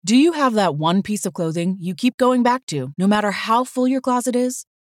Do you have that one piece of clothing you keep going back to, no matter how full your closet is?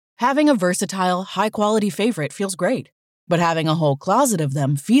 Having a versatile, high-quality favorite feels great, but having a whole closet of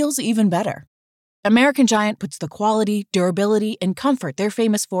them feels even better. American Giant puts the quality, durability, and comfort they're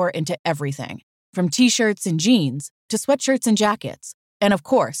famous for into everything, from t-shirts and jeans to sweatshirts and jackets, and of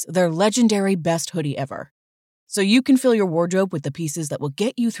course, their legendary best hoodie ever. So you can fill your wardrobe with the pieces that will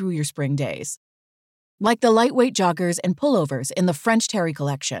get you through your spring days. Like the lightweight joggers and pullovers in the French Terry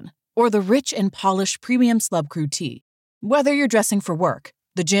collection, or the rich and polished premium Slub Crew tee. Whether you're dressing for work,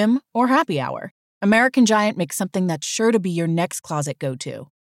 the gym, or happy hour, American Giant makes something that's sure to be your next closet go-to.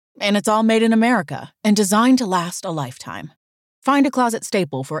 And it's all made in America and designed to last a lifetime. Find a closet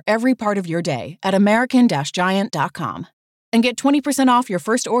staple for every part of your day at american-giant.com and get 20% off your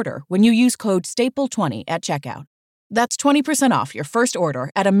first order when you use code STAPLE20 at checkout. That's 20% off your first order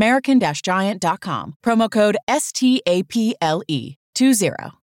at american-giant.com. Promo code STAPLE20.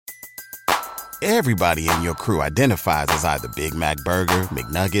 Everybody in your crew identifies as either Big Mac Burger,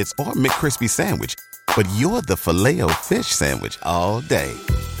 McNuggets, or McCrispy Sandwich. But you're the Filet-O-Fish Sandwich all day.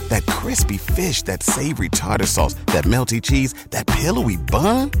 That crispy fish, that savory tartar sauce, that melty cheese, that pillowy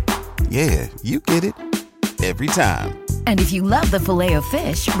bun. Yeah, you get it. Every time. And if you love the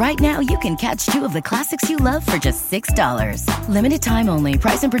Filet-O-Fish, right now you can catch two of the classics you love for just $6. Limited time only.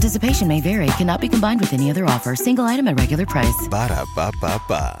 Price and participation may vary. Cannot be combined with any other offer. Single item at regular price.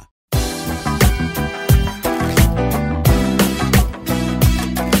 Ba-da-ba-ba-ba.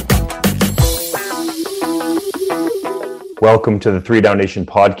 Welcome to the 3 Down Nation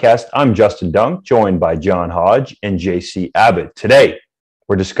podcast. I'm Justin Dunk, joined by John Hodge and JC Abbott. Today,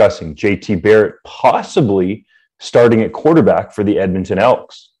 we're discussing JT Barrett possibly starting at quarterback for the Edmonton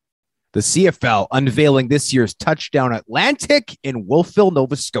Elks. The CFL unveiling this year's Touchdown Atlantic in Wolfville,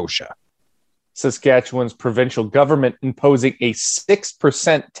 Nova Scotia. Saskatchewan's provincial government imposing a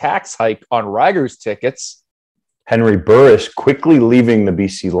 6% tax hike on Riders tickets. Henry Burris quickly leaving the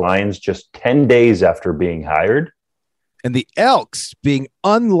BC Lions just 10 days after being hired. And the Elks being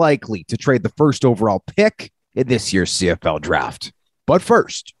unlikely to trade the first overall pick in this year's CFL draft. But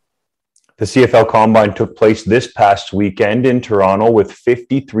first, the CFL Combine took place this past weekend in Toronto with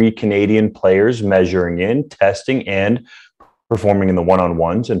 53 Canadian players measuring in, testing, and performing in the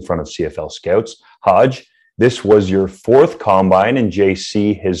one-on-ones in front of CFL scouts. Hodge, this was your fourth Combine and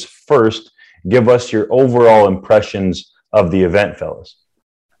JC his first. Give us your overall impressions of the event, fellas.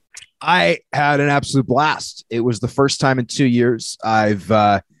 I had an absolute blast. It was the first time in 2 years I've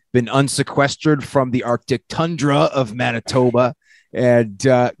been unsequestered from the Arctic tundra of Manitoba and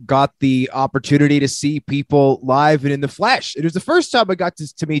got the opportunity to see people live and in the flesh. It was the first time I got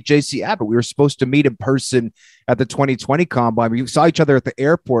to meet JC Abbott. We were supposed to meet in person at the 2020 Combine. We saw each other at the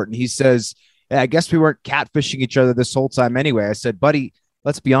airport, and he says, hey, I guess we weren't catfishing each other this whole time anyway. I said, buddy,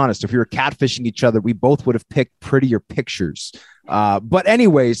 let's be honest. If we were catfishing each other, we both would have picked prettier pictures. But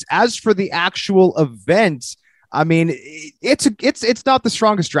anyways, as for the actual event, I mean, it's not the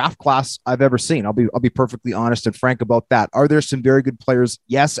strongest draft class I've ever seen. I'll be perfectly honest and frank about that. Are there some very good players?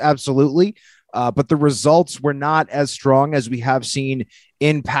 Yes, absolutely. But the results were not as strong as we have seen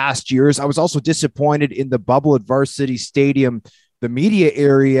in past years. I was also disappointed in the bubble at Varsity Stadium. The media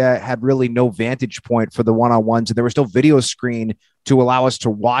area had really no vantage point for the one-on-ones, and there was no video screen to allow us to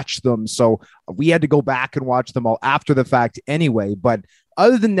watch them. So we had to go back and watch them all after the fact anyway. But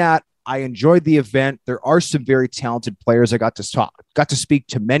other than that, I enjoyed the event. There are some very talented players. I got to speak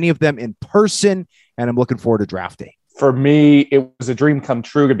to many of them in person, and I'm looking forward to draft day. For me, it was a dream come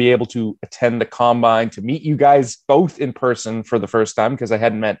true to be able to attend the Combine, to meet you guys both in person for the first time, because I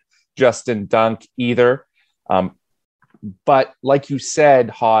hadn't met Justin Dunk either. But like you said,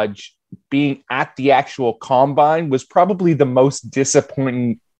 Hodge, being at the actual Combine was probably the most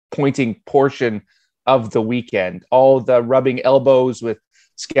disappointing portion of the weekend. All the rubbing elbows with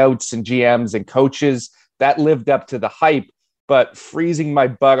scouts and GMs and coaches, that lived up to the hype, but freezing my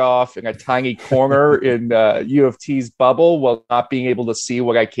butt off in a tiny corner in U of T's bubble while not being able to see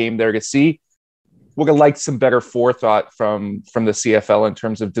what I came there to see, would have liked some better forethought from the CFL in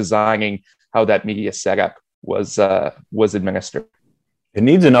terms of designing how that media setup was administered. It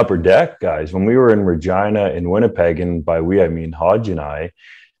needs an upper deck, guys. When we were in Regina and Winnipeg, and by we, I mean Hodge and I,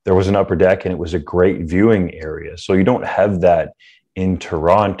 there was an upper deck and it was a great viewing area. So you don't have that in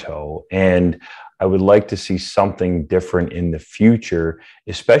Toronto. And I would like to see something different in the future,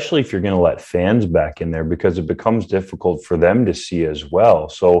 especially if you're going to let fans back in there, because it becomes difficult for them to see as well.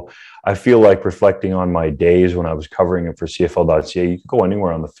 So I feel like, reflecting on my days when I was covering it for CFL.ca, you could go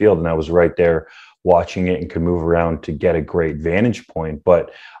anywhere on the field and I was right there watching it and could move around to get a great vantage point.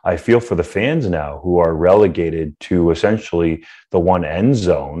 But I feel for the fans now who are relegated to essentially the one end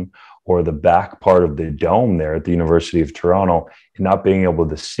zone or the back part of the dome there at the University of Toronto and not being able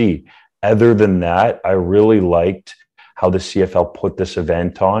to see. Other than that, I really liked how the CFL put this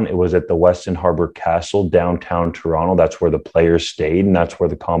event on. It was at the Weston Harbor Castle, downtown Toronto. That's where the players stayed, and that's where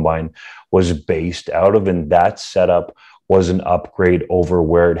the combine was based out of. And that setup was an upgrade over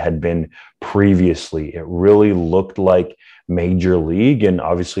where it had been previously. It really looked like Major League, and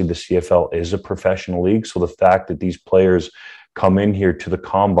obviously the CFL is a professional league. So the fact that these players come in here to the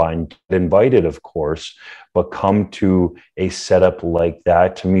combine, get invited, of course, but come to a setup like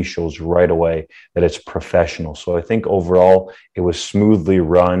that, to me, shows right away that it's professional. So I think overall it was smoothly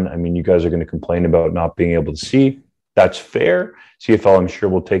run. I mean, you guys are going to complain about not being able to see. That's fair. CFL, I'm sure,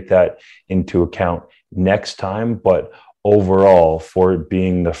 will take that into account next time. But overall, for it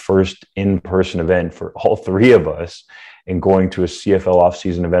being the first in-person event for all three of us, and going to a CFL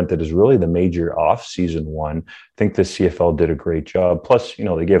off-season event that is really the major off-season one, I think the CFL did a great job. Plus,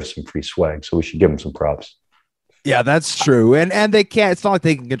 they gave us some free swag, so we should give them some props. Yeah, that's true. And they can't, it's not like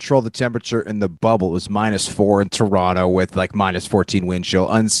they can control the temperature in the bubble. It was -4 in Toronto with like -14 wind chill,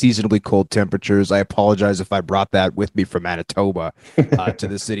 unseasonably cold temperatures. I apologize if I brought that with me from Manitoba to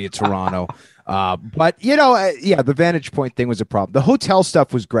the city of Toronto. But the vantage point thing was a problem. The hotel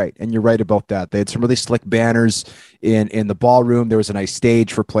stuff was great, and you're right about that. They had some really slick banners in the ballroom. There was a nice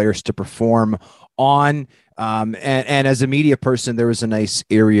stage for players to perform on. And as a media person, there was a nice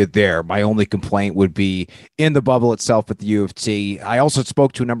area there. My only complaint would be in the bubble itself at the U of T. I also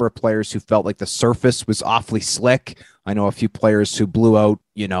spoke to a number of players who felt like the surface was awfully slick. I know a few players who blew out,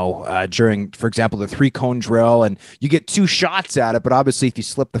 during, for example, the 3-cone drill, and you get 2 shots at it. But obviously, if you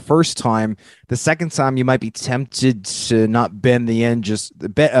slip the first time, the second time you might be tempted to not bend the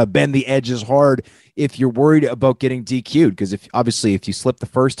edges hard if you're worried about getting DQ'd. Because if you slip the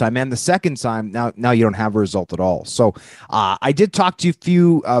first time and the second time, now you don't have a result at all. So I did talk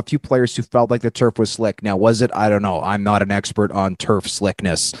to a few players who felt like the turf was slick. Now, was it? I don't know. I'm not an expert on turf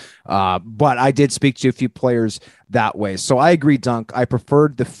slickness, but I did speak to a few players that way. So I agree, Dunk. I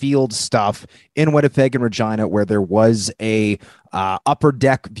preferred the field stuff in Winnipeg and Regina, where there was a upper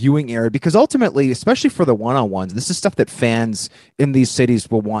deck viewing area, because ultimately, especially for the one-on-ones, this is stuff that fans in these cities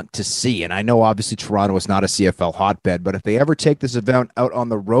will want to see. And I know obviously Toronto is not a CFL hotbed, but if they ever take this event out on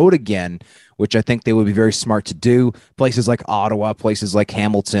the road again, which I think they would be very smart to do, places like Ottawa, places like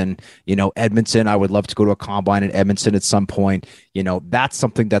Hamilton, Edmonton, I would love to go to a combine in Edmonton at some point. That's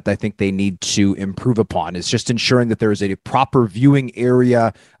something that I think they need to improve upon, is just ensuring that there is a proper viewing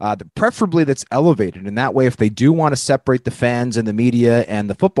area, preferably that's elevated. And that way, if they do want to separate the fans and the media and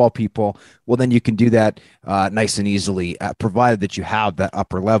the football people, well, then you can do that nice and easily, provided that you have that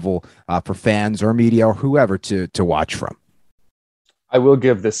upper level for fans or media or whoever to watch from. I will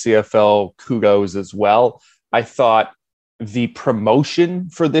give the CFL kudos as well. I thought the promotion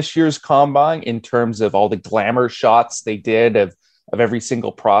for this year's combine, in terms of all the glamour shots they did of every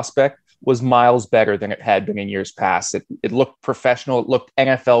single prospect, was miles better than it had been in years past. It looked professional. It looked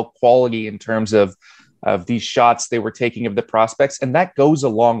NFL quality in terms of these shots they were taking of the prospects. And that goes a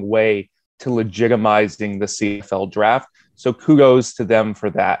long way to legitimizing the CFL draft. So kudos to them for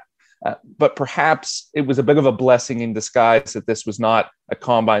that. But perhaps it was a bit of a blessing in disguise that this was not a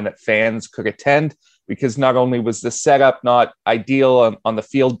combine that fans could attend, because not only was the setup not ideal on the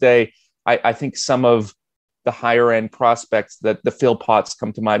field day, I think some of the higher end prospects that the Philpotts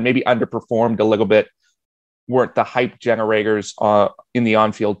come to mind maybe underperformed a little bit, weren't the hype generators in the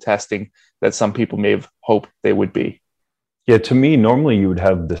on-field testing that some people may have hoped they would be. Yeah, to me, normally you would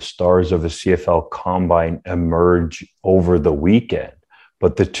have the stars of a CFL combine emerge over the weekend.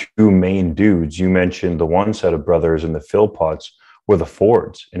 But the 2 main dudes, you mentioned the one set of brothers and the Philpotts, were the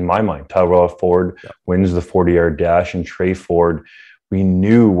Fords, in my mind. Tyrell Ford wins the 40-yard dash, and Trey Ford, we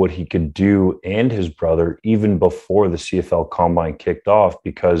knew what he could do, and his brother, even before the CFL Combine kicked off,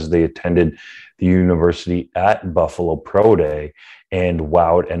 because they attended the university at Buffalo Pro Day and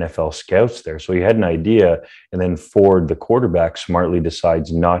wowed NFL scouts there. So he had an idea, and then Ford, the quarterback, smartly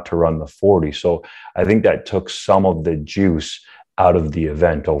decides not to run the 40. So I think that took some of the juice out of the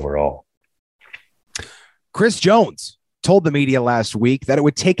event overall. Chris Jones told the media last week that it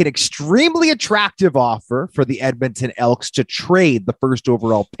would take an extremely attractive offer for the Edmonton Elks to trade the first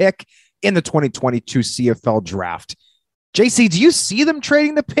overall pick in the 2022 CFL draft. JC, do you see them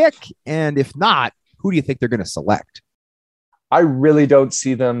trading the pick? And if not, who do you think they're going to select? I really don't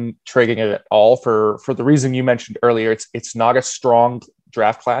see them trading it at all for the reason you mentioned earlier. It's not a strong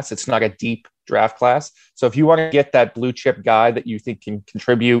draft class. It's not a deep draft class. So if you want to get that blue chip guy that you think can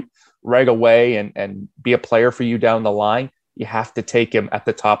contribute right away and be a player for you down the line, you have to take him at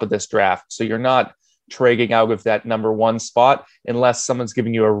the top of this draft. So you're not trading out of that number one spot unless someone's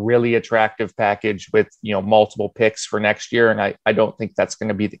giving you a really attractive package with, multiple picks for next year. And I don't think that's going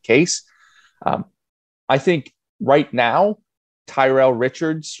to be the case. I think right now, Tyrell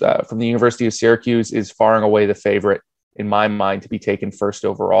Richards from the University of Syracuse is far and away the favorite in my mind to be taken first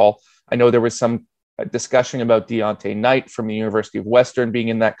overall. I know there was some discussion about Deontay Knight from the University of Western being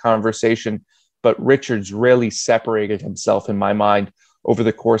in that conversation, but Richards really separated himself in my mind over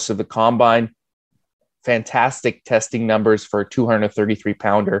the course of the combine. Fantastic testing numbers for a 233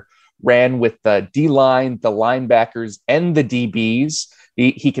 pounder, ran with the D-line, the linebackers, and the DBs.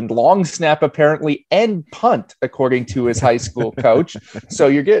 He can long snap apparently and punt, according to his high school coach. So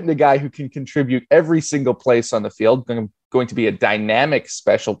you're getting a guy who can contribute every single place on the field, going to be a dynamic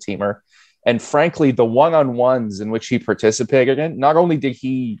special teamer. And frankly, the one-on-ones in which he participated in, not only did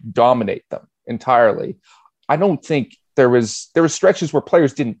he dominate them entirely, I don't think there was stretches where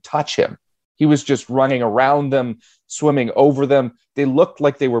players didn't touch him. He was just running around them, swimming over them. They looked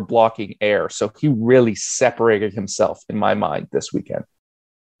like they were blocking air. So he really separated himself in my mind this weekend.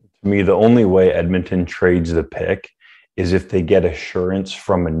 To me, the only way Edmonton trades the pick is if they get assurance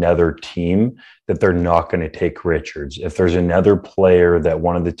from another team that they're not going to take Richards. If there's another player that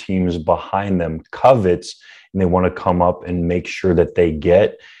one of the teams behind them covets and they want to come up and make sure that they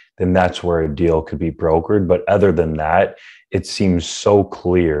get, then that's where a deal could be brokered. But other than that, it seems so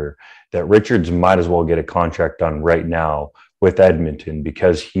clear that Richards might as well get a contract done right now with Edmonton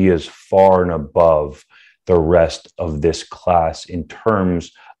because he is far and above the rest of this class in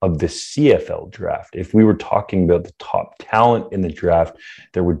terms of the CFL draft. If we were talking about the top talent in the draft,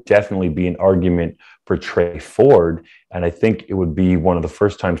 there would definitely be an argument for Trey Ford. And I think it would be one of the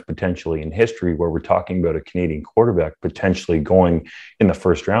first times potentially in history where we're talking about a Canadian quarterback potentially going in the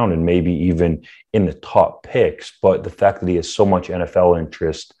first round and maybe even in the top picks. But the fact that he has so much NFL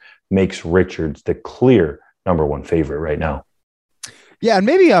interest makes Richards the clear number one favorite right now. Yeah, and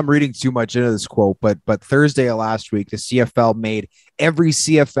maybe I'm reading too much into this quote, but Thursday of last week, the CFL made every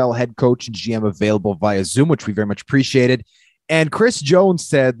CFL head coach and GM available via Zoom, which we very much appreciated. And Chris Jones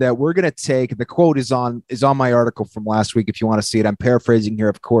said that we're going to take, the quote is on my article from last week if you want to see it. I'm paraphrasing here,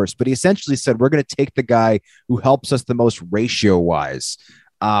 of course, but he essentially said we're going to take the guy who helps us the most ratio-wise,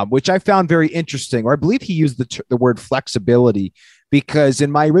 which I found very interesting, or I believe he used the word flexibility, because in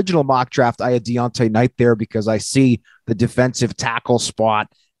my original mock draft, I had Deontay Knight there because I see the defensive tackle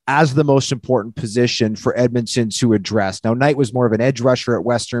spot as the most important position for Edmonton to address. Now, Knight was more of an edge rusher at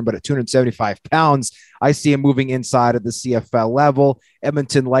Western, but at 275 pounds, I see him moving inside at the CFL level.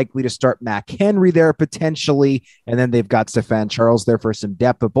 Edmonton likely to start Mac Henry there potentially, and then they've got Stefan Charles there for some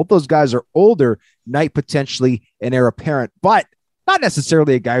depth. But both those guys are older. Knight potentially an heir apparent, but not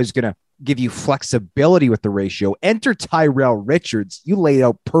necessarily a guy who's going to give you flexibility with the ratio. Enter Tyrell Richards. You laid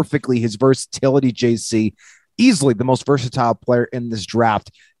out perfectly his versatility, JC. Easily the most versatile player in this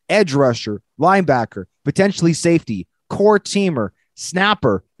draft. Edge rusher, linebacker, potentially safety, core teamer,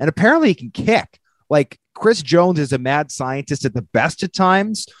 snapper, and apparently he can kick. Like, Chris Jones is a mad scientist at the best of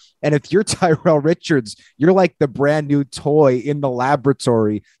times. And if you're Tyrell Richards, you're like the brand new toy in the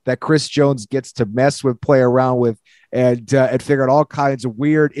laboratory that Chris Jones gets to mess with, play around with, and figure out all kinds of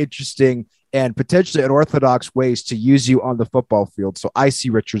weird, interesting, and potentially unorthodox ways to use you on the football field. So I see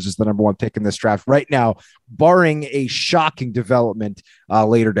Richards as the number one pick in this draft right now, barring a shocking development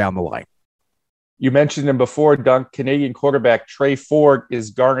later down the line. You mentioned him before, Dunk. Canadian quarterback Trey Ford is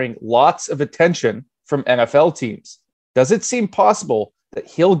garnering lots of attention from NFL teams. Does it seem possible that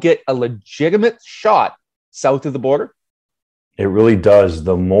he'll get a legitimate shot south of the border? It really does.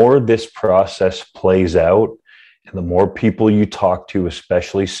 The more this process plays out, and the more people you talk to,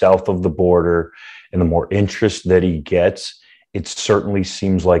 especially south of the border, and the more interest that he gets, it certainly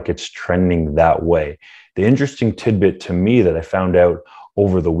seems like it's trending that way. The interesting tidbit to me that I found out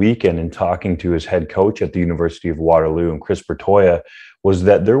over the weekend in talking to his head coach at the University of Waterloo and Chris Bertoia was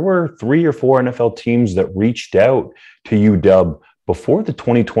that there were 3 or 4 NFL teams that reached out to UW before the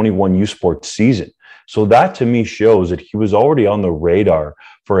 2021 U Sports season. So that to me shows that he was already on the radar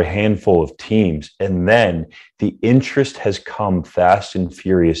for a handful of teams. And then the interest has come fast and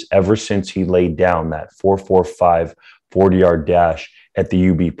furious ever since he laid down that 4.45 40-yard dash at the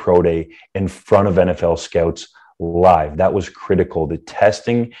UB Pro Day in front of NFL scouts live. That was critical. The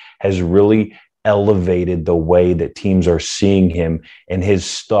testing has really elevated the way that teams are seeing him and his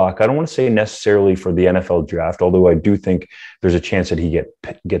stock. I don't want to say necessarily for the NFL draft, although I do think there's a chance that he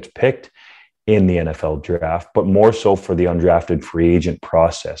gets picked in the NFL draft, but more so for the undrafted free agent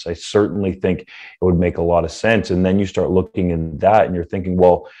process. I certainly think it would make a lot of sense. And then you start looking in that and you're thinking,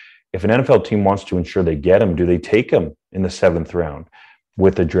 well, if an NFL team wants to ensure they get him, do they take him in the 7th round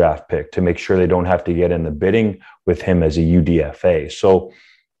with a draft pick to make sure they don't have to get in the bidding with him as a UDFA? So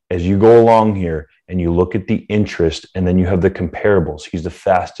as you go along here and you look at the interest and then you have the comparables, he's the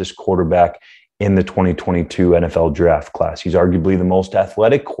fastest quarterback in the 2022 NFL draft class. He's arguably the most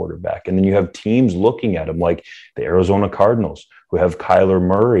athletic quarterback. And then you have teams looking at him like the Arizona Cardinals, who have Kyler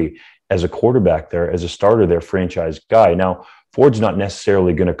Murray as a quarterback there, as a starter, their franchise guy. Now, Ford's not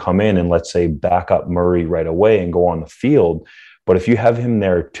necessarily going to come in and, let's say, back up Murray right away and go on the field. But if you have him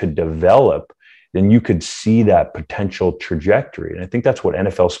there to develop, then you could see that potential trajectory. And I think that's what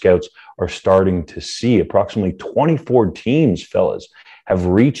NFL scouts are starting to see. Approximately 24 teams, fellas, have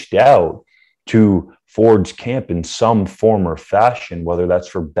reached out to Ford's camp in some form or fashion, whether that's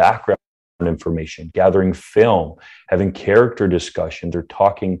for background information, gathering film, having character discussions, or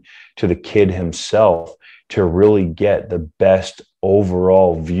talking to the kid himself to really get the best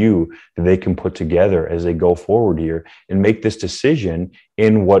overall view that they can put together as they go forward here and make this decision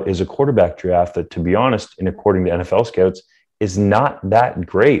in what is a quarterback draft that, to be honest, and according to NFL scouts, is not that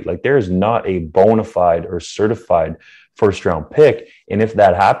great. Like, there is not a bona fide or certified first round pick. And if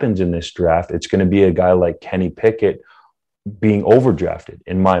that happens in this draft, it's going to be a guy like Kenny Pickett being overdrafted,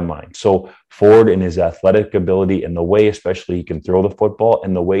 in my mind. So Ford and his athletic ability and the way especially he can throw the football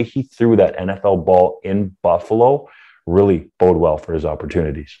and the way he threw that NFL ball in Buffalo really bode well for his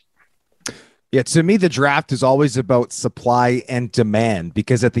opportunities. Yeah, to me, the draft is always about supply and demand,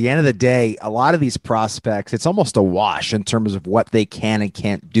 because at the end of the day, a lot of these prospects, it's almost a wash in terms of what they can and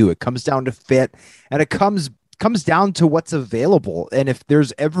can't do. It comes down to fit, and it comes down to what's available. And if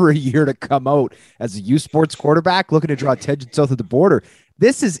there's ever a year to come out as a U Sports quarterback looking to draw attention south of the border,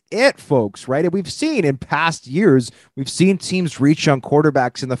 this is it, folks, right? And we've seen in past years, we've seen teams reach on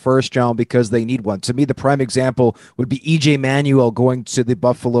quarterbacks in the first round because they need one. To me, the prime example would be EJ Manuel going to the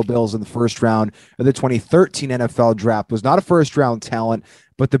Buffalo Bills in the first round of the 2013 NFL draft. Was not a first round talent,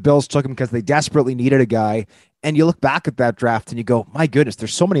 but the Bills took him because they desperately needed a guy. And you look back at that draft and you go, my goodness,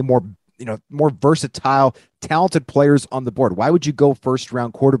 there's so many more versatile, talented players on the board. Why would you go first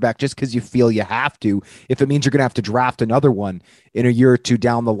round quarterback just because you feel you have to, if it means you're going to have to draft another one in a year or two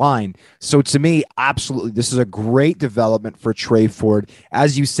down the line? So to me, absolutely, this is a great development for Trey Ford.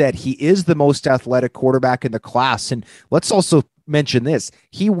 As you said, he is the most athletic quarterback in the class. And let's also mention this.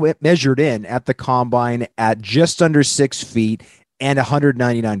 He measured in at the combine at just under 6 feet and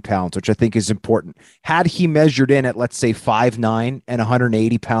 199 pounds, which I think is important. Had he measured in at, let's say, 5'9" and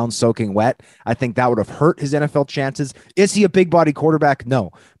 180 pounds soaking wet, I think that would have hurt his NFL chances. Is he a big body quarterback?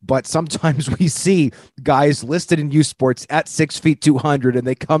 No. But sometimes we see guys listed in U Sports at 6 feet 200, and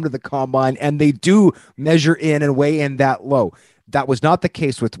they come to the combine and they do measure in and weigh in that low. That was not the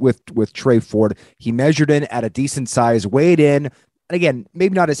case with Trey Ford. He measured in at a decent size, weighed in. And again,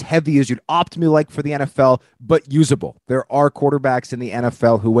 maybe not as heavy as you'd optimally like for the NFL, but usable. There are quarterbacks in the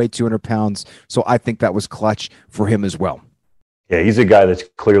NFL who weigh 200 pounds, so I think that was clutch for him as well. Yeah, he's a guy that's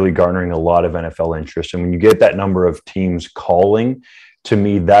clearly garnering a lot of NFL interest. And when you get that number of teams calling, to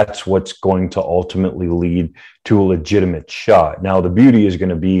me, that's what's going to ultimately lead to a legitimate shot. Now, the beauty is going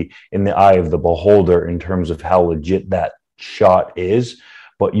to be in the eye of the beholder in terms of how legit that shot is.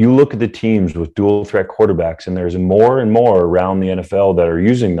 But you look at the teams with dual threat quarterbacks, and there's more and more around the NFL that are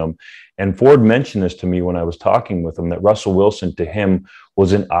using them. And Ford mentioned this to me when I was talking with him, that Russell Wilson to him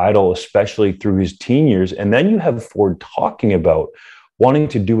was an idol, especially through his teen years. And then you have Ford talking about wanting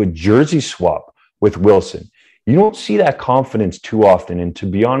to do a jersey swap with Wilson. You don't see that confidence too often. And to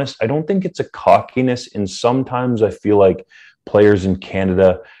be honest, I don't think it's a cockiness. And sometimes I feel like players in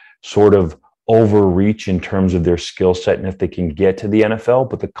Canada sort of overreach in terms of their skill set and if they can get to the NFL.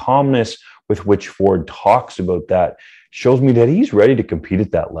 But the calmness with which Ford talks about that shows me that he's ready to compete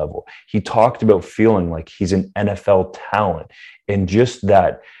at that level. He talked about feeling like he's an NFL talent, and just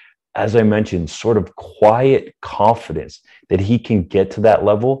that, as I mentioned, sort of quiet confidence that he can get to that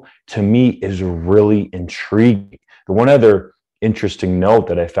level, to me, is really intriguing. The one other interesting note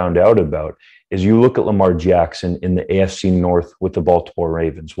that I found out about is you look at Lamar Jackson in the AFC North with the Baltimore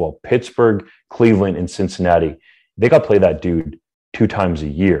Ravens. Well, Pittsburgh, Cleveland, and Cincinnati, they got to play that dude 2 times a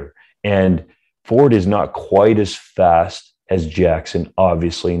year. And Ford is not quite as fast as Jackson,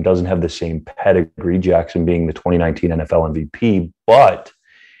 obviously, and doesn't have the same pedigree, Jackson being the 2019 NFL MVP. But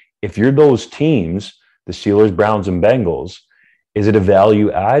if you're those teams, the Steelers, Browns, and Bengals, is it a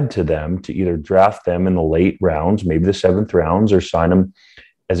value add to them to either draft them in the late rounds, maybe the 7th rounds, or sign them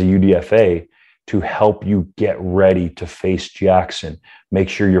as a UDFA to help you get ready to face Jackson? Make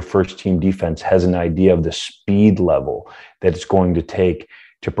sure your first team defense has an idea of the speed level that it's going to take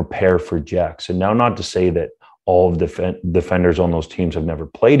to prepare for Jackson. Now, not to say that all of the defenders on those teams have never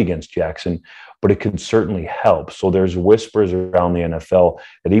played against Jackson, but it could certainly help. So there's whispers around the NFL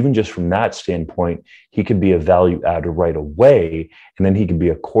that even just from that standpoint, he could be a value add right away, and then he could be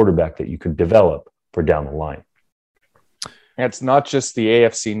a quarterback that you could develop for down the line. And it's not just the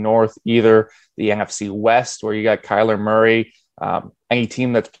AFC North either, the NFC West, where you got Kyler Murray, any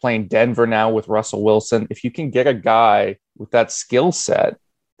team that's playing Denver now with Russell Wilson. If you can get a guy with that skill set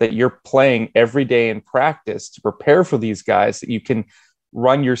that you're playing every day in practice to prepare for these guys, that you can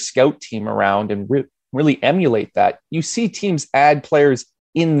run your scout team around and really emulate that. You see teams add players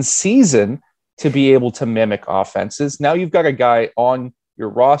in season to be able to mimic offenses. Now you've got a guy on your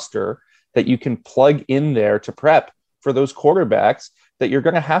roster that you can plug in there to prep for those quarterbacks that you're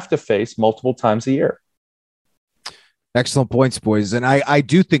going to have to face multiple times a year. Excellent points, boys. And I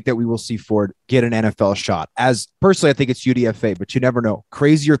do think that we will see Ford get an NFL shot. As personally, I think it's UDFA, but you never know.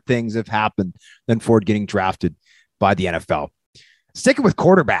 Crazier things have happened than Ford getting drafted by the NFL. Sticking with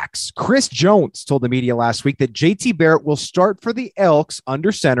quarterbacks, Chris Jones told the media last week that JT Barrett will start for the Elks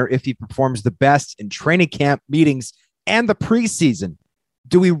under center if he performs the best in training camp meetings and the preseason.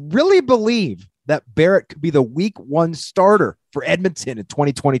 Do we really believe that Barrett could be the week 1 starter for Edmonton in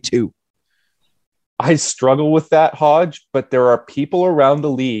 2022? I struggle with that, Hodge, but there are people around the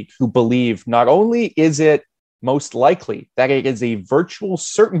league who believe not only is it most likely that it is a virtual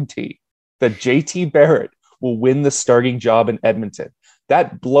certainty that JT Barrett will win the starting job in Edmonton.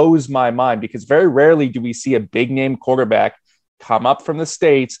 That blows my mind because very rarely do we see a big name quarterback come up from the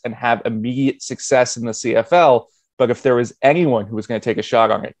States and have immediate success in the CFL. But if there was anyone who was going to take a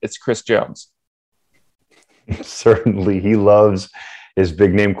shot on it, it's Chris Jones. Certainly, he loves his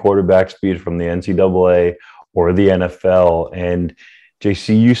big name quarterback speed from the NCAA or the NFL. And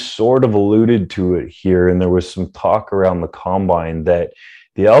JC, you sort of alluded to it here, and there was some talk around the combine that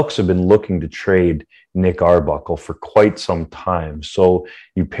the Elks have been looking to trade Nick Arbuckle for quite some time. So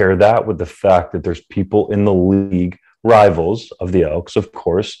you pair that with the fact that there's people in the league, rivals of the Elks, of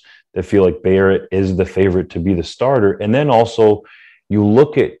course, that feel like Barrett is the favorite to be the starter. And then also you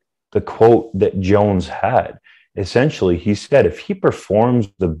look at the quote that Jones had. Essentially, he said, if he performs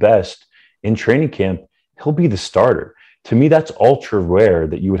the best in training camp, he'll be the starter. To me, that's ultra rare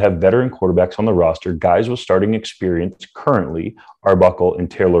that you would have veteran quarterbacks on the roster, guys with starting experience currently, Arbuckle and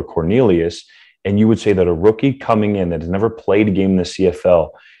Taylor Cornelius, and you would say that a rookie coming in that has never played a game in the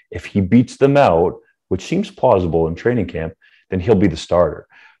CFL, if he beats them out, which seems plausible in training camp, then he'll be the starter.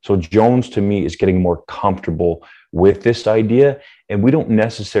 So Jones, to me, is getting more comfortable with this idea, and we don't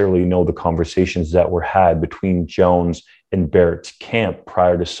necessarily know the conversations that were had between Jones and Barrett's camp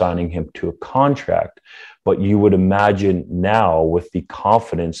prior to signing him to a contract. But you would imagine now, with the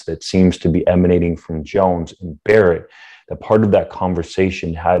confidence that seems to be emanating from Jones and Barrett, that part of that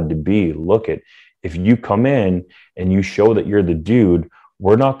conversation had to be, look at, if you come in and you show that you're the dude,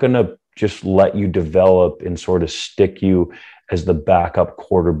 we're not going to just let you develop and sort of stick you as the backup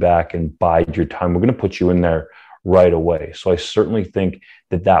quarterback and bide your time. We're going to put you in there right away. So I certainly think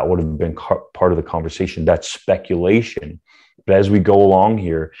that that would have been part of the conversation. That's speculation. But as we go along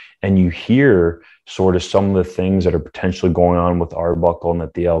here and you hear sort of some of the things that are potentially going on with Arbuckle and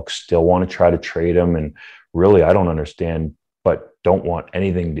that the Elks still want to try to trade him, and really, I don't understand, but don't want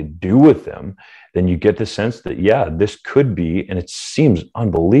anything to do with them, then you get the sense that, yeah, this could be, and it seems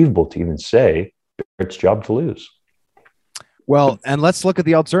unbelievable to even say, Barrett's job to lose. Well, and let's look at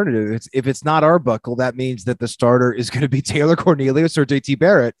the alternative. If it's not Arbuckle, that means that the starter is going to be Taylor Cornelius or JT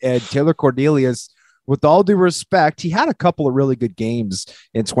Barrett. And Taylor Cornelius, with all due respect, he had a couple of really good games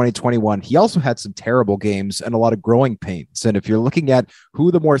in 2021. He also had some terrible games and a lot of growing pains. And if you're looking at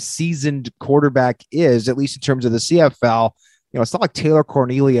who the more seasoned quarterback is, at least in terms of the CFL, it's not like Taylor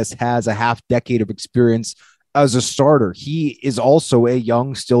Cornelius has a half decade of experience as a starter. He is also a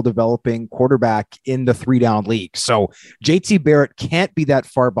young, still developing quarterback in the 3-down league. So JT Barrett can't be that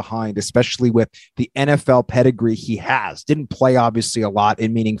far behind, especially with the NFL pedigree he has. Didn't play obviously a lot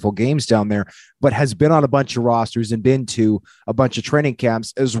in meaningful games down there, but has been on a bunch of rosters and been to a bunch of training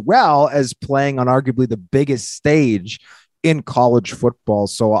camps, as well as playing on arguably the biggest stage in college football.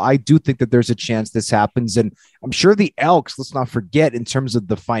 So I do think that there's a chance this happens. And I'm sure the Elks, let's not forget, in terms of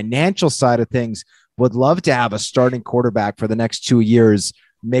the financial side of things, would love to have a starting quarterback for the next 2 years,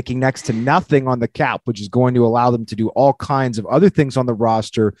 making next to nothing on the cap, which is going to allow them to do all kinds of other things on the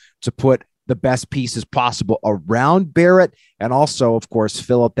roster to put the best pieces possible around Barrett, and also, of course,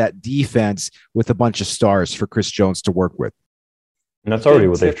 fill up that defense with a bunch of stars for Chris Jones to work with. And that's already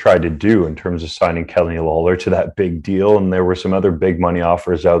what they've tried to do in terms of signing Kelly Lawler to that big deal. And there were some other big money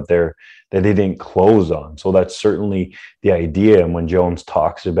offers out there that they didn't close on. So that's certainly the idea. And when Jones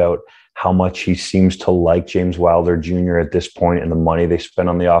talks about how much he seems to like James Wilder Jr. at this point and the money they spend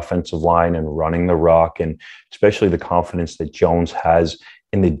on the offensive line and running the rock, and especially the confidence that Jones has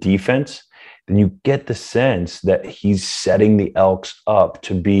in the defense, then you get the sense that he's setting the Elks up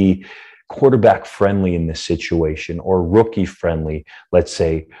to be quarterback friendly in this situation, or rookie friendly, let's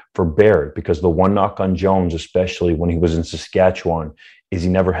say, for Barrett, because the one knock on Jones, especially when he was in Saskatchewan, is he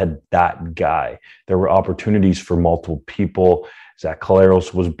never had that guy. There were opportunities for multiple people. Zach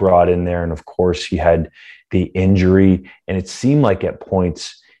Collaros was brought in there, and of course he had the injury, and it seemed like at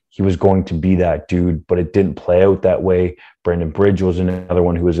points he was going to be that dude, but it didn't play out that way. Brandon Bridge was another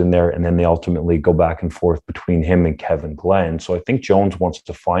one who was in there, and then they ultimately go back and forth between him and Kevin Glenn. So I think Jones wants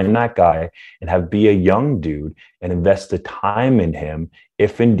to find that guy and be a young dude and invest the time in him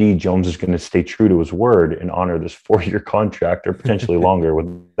if indeed Jones is going to stay true to his word and honor this 4-year contract or potentially longer with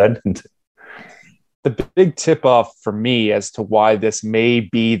Edmonton. The big tip-off for me as to why this may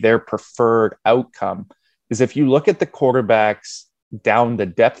be their preferred outcome is if you look at the quarterbacks down the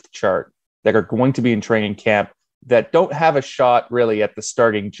depth chart that are going to be in training camp that don't have a shot really at the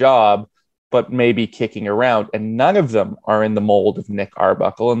starting job, but maybe kicking around. And none of them are in the mold of Nick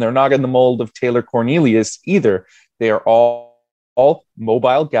Arbuckle, and they're not in the mold of Taylor Cornelius either. They are all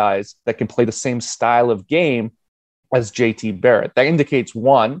mobile guys that can play the same style of game as JT Barrett. That indicates,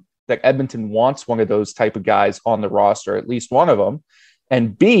 one, that Edmonton wants one of those type of guys on the roster, at least one of them.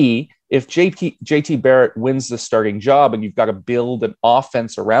 And B, if JT Barrett wins the starting job and you've got to build an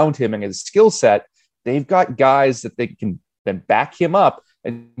offense around him and his skill set, they've got guys that they can then back him up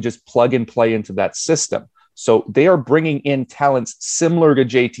and just plug and play into that system. So they are bringing in talents similar to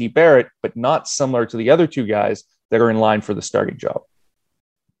JT Barrett, but not similar to the other two guys that are in line for the starting job.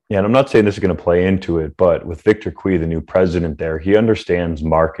 Yeah, and I'm not saying this is going to play into it, but with Victor Cui, the new president there, he understands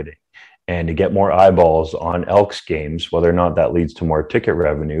marketing. And to get more eyeballs on Elks games, whether or not that leads to more ticket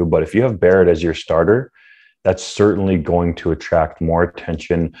revenue. But if you have Barrett as your starter, that's certainly going to attract more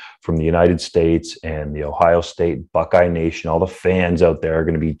attention from the United States and the Ohio State Buckeye Nation. All the fans out there are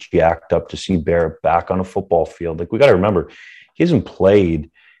going to be jacked up to see Barrett back on a football field. Like, we got to remember, he hasn't played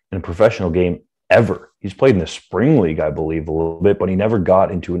in a professional game ever. He's played in the spring league, I believe, a little bit, but he never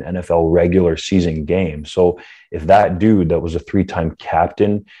got into an NFL regular season game. So if that dude that was a 3-time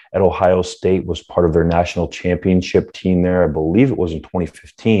captain at Ohio State was part of their national championship team there, I believe it was in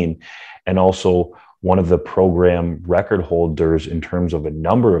 2015, and also one of the program record holders in terms of a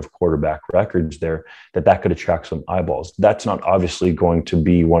number of quarterback records there, that could attract some eyeballs. That's not obviously going to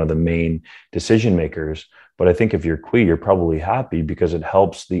be one of the main decision makers, but I think if you're Cui, you're probably happy because it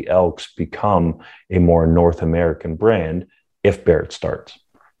helps the Elks become a more North American brand if Barrett starts.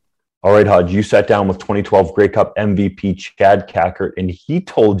 All right, Hodge, you sat down with 2012 Grey Cup MVP Chad Kackert, and he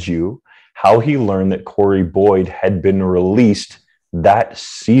told you how he learned that Corey Boyd had been released that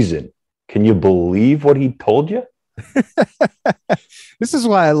season. Can you believe what he told you? This is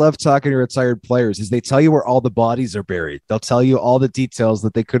why I love talking to retired players, is they tell you where all the bodies are buried. They'll tell you all the details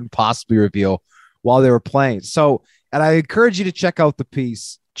that they couldn't possibly reveal while they were playing. So, and I encourage you to check out the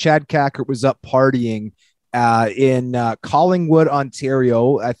piece. Chad Kackert was up partying in Collingwood,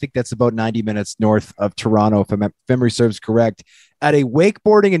 Ontario. I think that's about 90 minutes north of Toronto, if memory serves correct, at a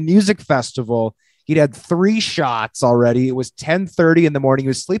wakeboarding and music festival. He'd had 3 shots already. It was 10:30 in the morning. He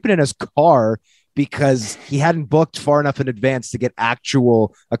was sleeping in his car because he hadn't booked far enough in advance to get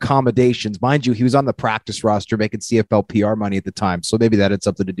actual accommodations. Mind you, he was on the practice roster making CFL PR money at the time, so maybe that had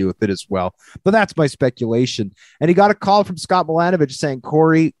something to do with it as well. But that's my speculation. And he got a call from Scott Milanovich saying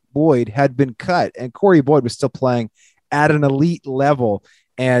Corey Boyd had been cut, and Corey Boyd was still playing at an elite level.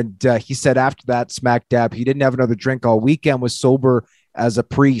 And he said after that smack dab, he didn't have another drink all weekend, was sober as a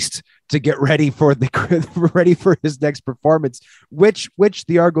priest to get ready for his next performance, which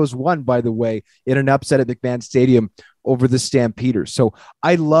the Argos won, by the way, in an upset at McMahon Stadium over the Stampeders. So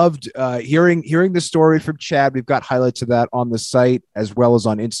I loved hearing the story from Chad. We've got highlights of that on the site as well as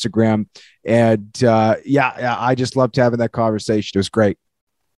on Instagram. And I just loved having that conversation. It was great.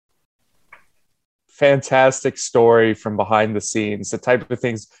 Fantastic story from behind the scenes, the type of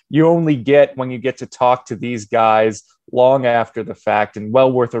things you only get when you get to talk to these guys long after the fact, and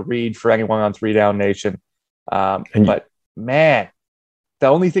well worth a read for anyone on 3 Down Nation. But man, the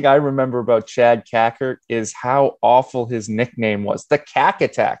only thing I remember about Chad Kackert is how awful his nickname was, the Cack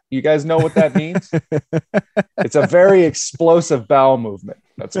Attack. You guys know what that means? It's a very explosive bowel movement.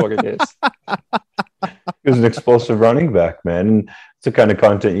 That's what it is. He was an explosive running back, man. And it's the kind of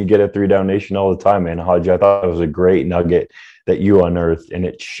content you get at 3 Down Nation all the time, man. Hodge, I thought it was a great nugget that you unearthed, and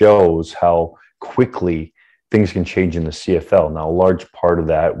it shows how quickly things can change in the CFL. Now, a large part of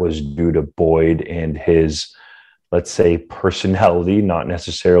that was due to Boyd and his, let's say, personality, not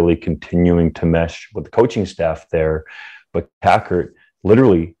necessarily continuing to mesh with the coaching staff there. But Cackert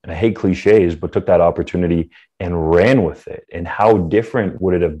literally, and I hate cliches, but took that opportunity and ran with it. And how different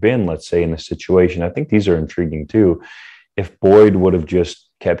would it have been, let's say, in the situation? I think these are intriguing too. If Boyd would have just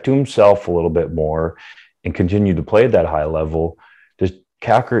kept to himself a little bit more and continued to play at that high level, does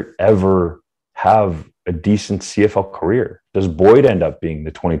Cackert ever have a decent CFL career? Does Boyd end up being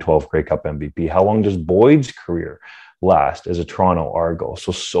the 2012 Grey Cup MVP? How long does Boyd's career last as a Toronto Argo?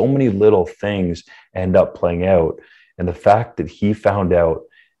 So many little things end up playing out. And the fact that he found out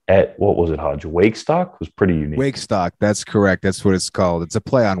at, what was it, Hodge? Wakestock was pretty unique. Wakestock, that's correct. That's what it's called. It's a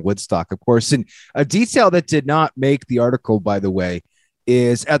play on Woodstock, of course. And a detail that did not make the article, by the way,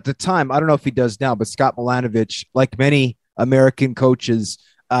 is at the time, I don't know if he does now, but Scott Milanovich, like many American coaches,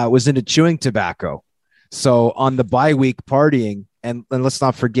 was into chewing tobacco. So on the bye week partying, and let's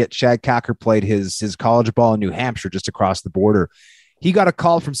not forget, Chad Cackert played his college ball in New Hampshire, just across the border. He got a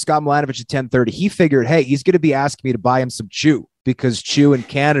call from Scott Milanovich at 10:30. He figured, hey, he's going to be asking me to buy him some chew, because chew in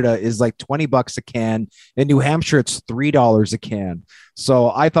Canada is like $20 a can. In New Hampshire, it's $3 a can.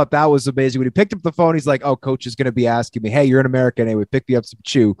 So I thought that was amazing. When he picked up the phone, he's like, oh, coach is going to be asking me, hey, you're an American anyway, pick me up some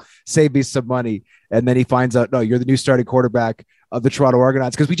chew, save me some money. And then he finds out, no, you're the new starting quarterback of the Toronto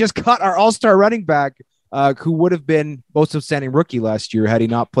Argonauts, because we just cut our all-star running back, who would have been most outstanding rookie last year had he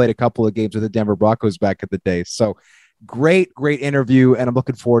not played a couple of games with the Denver Broncos back in the day. So great interview, and I'm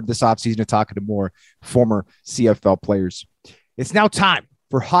looking forward this offseason to talking to more former CFL players. It's now time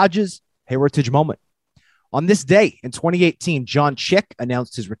for Hodge's Heritage Moment. On this day in 2018, John Chick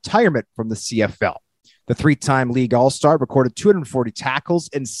announced his retirement from the CFL. The 3-time league all-star recorded 240 tackles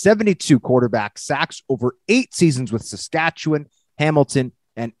and 72 quarterback sacks over 8 seasons with Saskatchewan, Hamilton,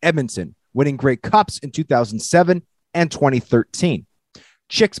 and Edmonton, winning Grey Cups in 2007 and 2013.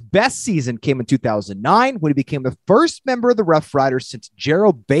 Chick's best season came in 2009 when he became the first member of the Rough Riders since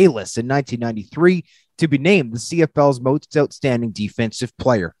Gerald Bayless in 1993 to be named the CFL's most outstanding defensive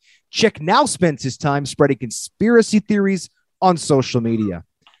player. Chick now spends his time spreading conspiracy theories on social media.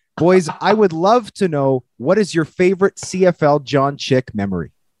 Boys, I would love to know, what is your favorite CFL John Chick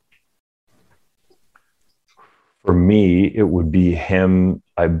memory? For me, it would be him.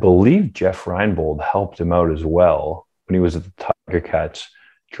 I believe Jeff Reinbold helped him out as well when he was at the Tiger Cats,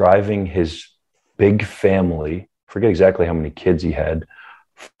 driving his big family, forget exactly how many kids he had,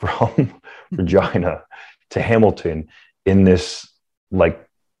 from Regina to Hamilton in this like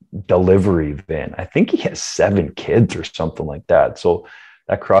delivery van. I think he has 7 kids or something like that. So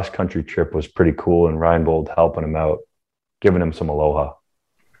that cross-country trip was pretty cool, and Reinbold helping him out, giving him some aloha.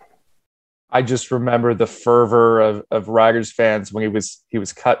 I just remember the fervor of Riders fans when he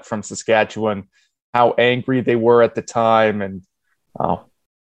was cut from Saskatchewan, how angry they were at the time. And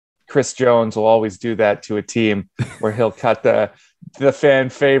Chris Jones will always do that to a team, where he'll cut the fan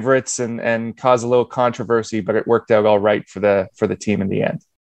favorites and cause a little controversy, but it worked out all right for the team in the end.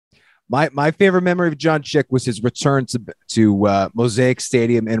 My favorite memory of John Chick was his return to Mosaic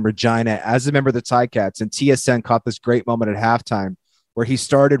Stadium in Regina as a member of the Ticats, and TSN caught this great moment at halftime where he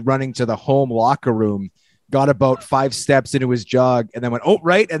started running to the home locker room, got about 5 steps into his jog, and then went, oh,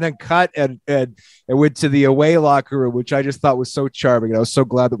 right, and then cut and went to the away locker room, which I just thought was so charming. And I was so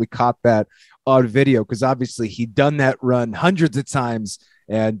glad that we caught that on video, because obviously he'd done that run hundreds of times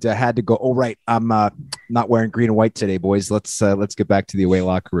and had to go, oh, right, I'm not wearing green and white today, boys. Let's get back to the away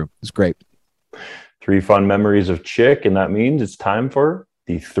locker room. It's great. 3 fun memories of Chick, and that means it's time for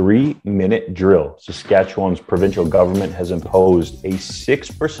the 3-minute drill. Saskatchewan's provincial government has imposed a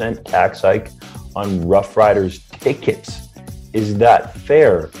 6% tax hike on Rough Riders tickets. Is that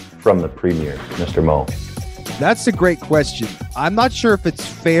fair from the Premier, Mr. Mo? That's a great question. I'm not sure if it's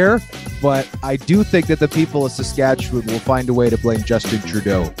fair, but I do think that the people of Saskatchewan will find a way to blame Justin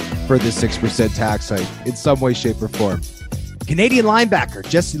Trudeau for the 6% tax hike in some way, shape, or form. Canadian linebacker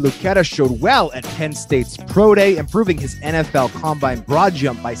Jesse Luketa showed well at Penn State's Pro Day, improving his NFL Combine broad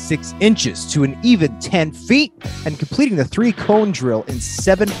jump by 6 inches to an even 10 feet and completing the 3-cone drill in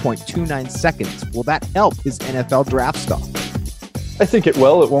 7.29 seconds. Will that help his NFL draft stock? I think it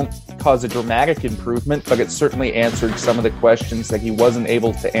will. It won't cause a dramatic improvement, but it certainly answered some of the questions that he wasn't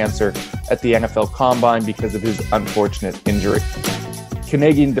able to answer at the NFL Combine because of his unfortunate injury.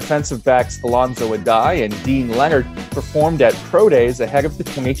 Canadian defensive backs Alonzo Adai and Dean Leonard performed at Pro Days ahead of the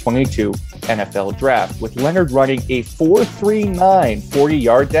 2022 NFL Draft, with Leonard running a 4.39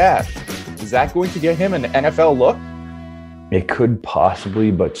 40-yard dash. Is that going to get him an NFL look? It could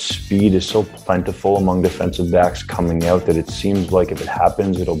possibly, but speed is so plentiful among defensive backs coming out that it seems like if it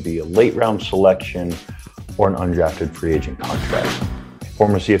happens, it'll be a late round selection or an undrafted free agent contract.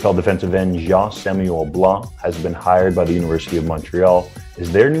 Former CFL defensive end Jean-Samuel Blanc has been hired by the University of Montreal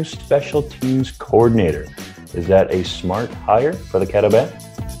as their new special teams coordinator. Is that a smart hire for the Carabins?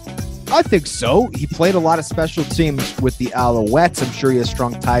 I think so. He played a lot of special teams with the Alouettes. I'm sure he has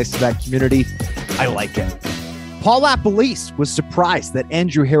strong ties to that community. I like it. Paul LaPolice was surprised that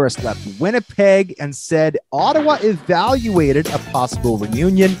Andrew Harris left Winnipeg and said Ottawa evaluated a possible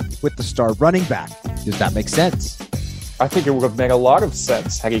reunion with the star running back. Does that make sense? I think it would have made a lot of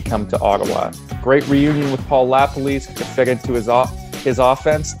sense had he come to Ottawa. Great reunion with Paul LaPolice to fit into his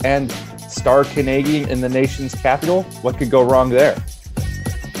offense, and star Canadian in the nation's capital. What could go wrong there?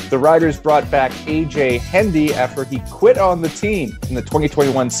 The Riders brought back AJ Hendy after he quit on the team in the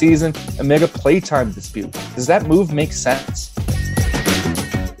 2021 season amid a playtime dispute. Does that move make sense?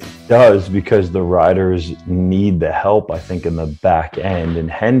 It does, because the Riders need the help, I think, in the back end. And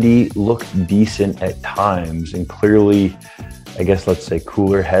Hendy looked decent at times, and clearly, I guess, let's say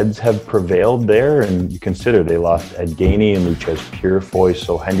cooler heads have prevailed there. And you consider they lost Ed Gainey and Luchez Purifoy,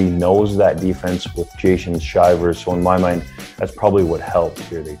 so Hendy knows that defense with Jason Shivers. So in my mind, that's probably what helped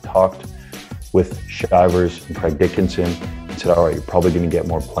here. They talked with Shivers and Craig Dickinson and said, all right, you're probably going to get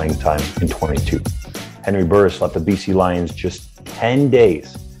more playing time in 22. Henry Burris left the BC Lions just 10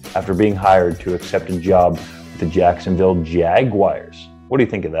 days after being hired to accept a job with the Jacksonville Jaguars. What do you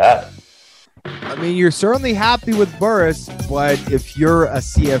think of that? I mean, you're certainly happy with Burris, but if you're a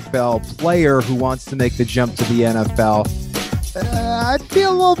CFL player who wants to make the jump to the NFL, I'd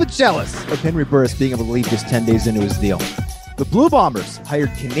feel a little bit jealous of Henry Burris being able to leave just 10 days into his deal. The Blue Bombers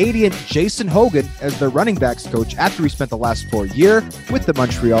hired Canadian Jason Hogan as their running backs coach after he spent the last 4 years with the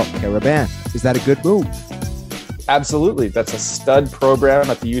Montreal Carabins. Is that a good move? Absolutely. That's a stud program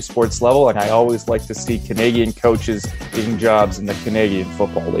at the U Sports level, and I always like to see Canadian coaches getting jobs in the Canadian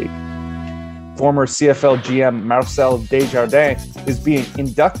Football League. Former CFL GM Marcel Desjardins is being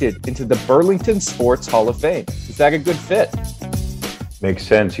inducted into the Burlington Sports Hall of Fame. Is that a good fit? Makes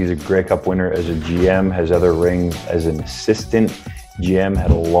sense. He's a Grey Cup winner as a GM, has other rings as an assistant GM, had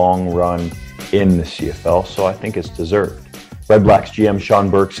a long run in the CFL, so I think it's deserved. Red Blacks GM Sean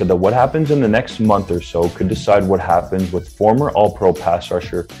Burke said that what happens in the next month or so could decide what happens with former All-Pro pass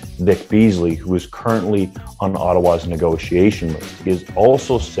rusher Vic Beasley, who is currently on Ottawa's negotiation list. He has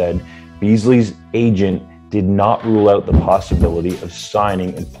also said Beasley's agent did not rule out the possibility of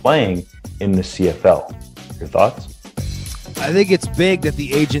signing and playing in the CFL. Your thoughts? I think it's big that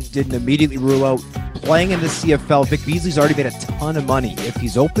the agent didn't immediately rule out playing in the CFL. Vic Beasley's already made a ton of money. If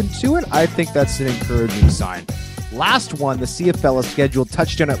he's open to it, I think that's an encouraging sign. Last one, the CFL is scheduled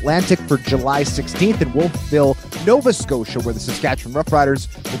Touchdown Atlantic for July 16th in Wolfville, Nova Scotia, where the Saskatchewan Roughriders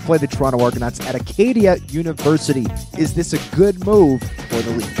will play the Toronto Argonauts at Acadia University. Is this a good move for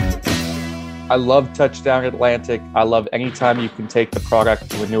the league? I love Touchdown Atlantic. I love anytime you can take the product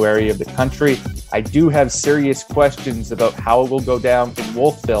to a new area of the country. I do have serious questions about how it will go down in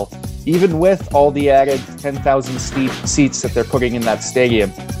Wolfville, even with all the added 10,000 seats that they're putting in that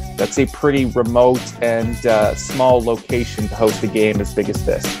stadium. That's a pretty remote and small location to host a game as big as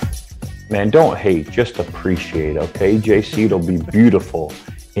this. Man, don't hate, just appreciate, okay? JC, it'll be beautiful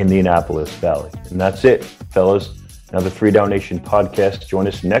in the Annapolis Valley. And that's it, fellas. Another 3 Down Nation podcast. Join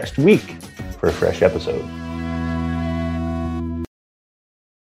us next week for a fresh episode.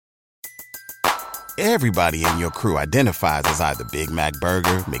 Everybody in your crew identifies as either Big Mac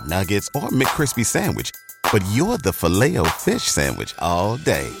Burger, McNuggets, or McCrispy Sandwich. But you're the Filet-O-Fish Sandwich all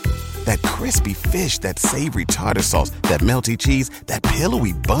day. That crispy fish, that savory tartar sauce, that melty cheese, that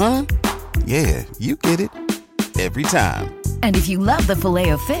pillowy bun. Yeah, you get it. Every time. And if you love the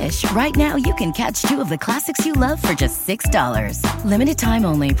Filet-O-Fish, right now you can catch 2 of the classics you love for just $6. Limited time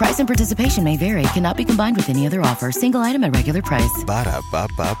only. Price and participation may vary. Cannot be combined with any other offer. Single item at regular price.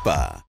 Ba-da-ba-ba-ba.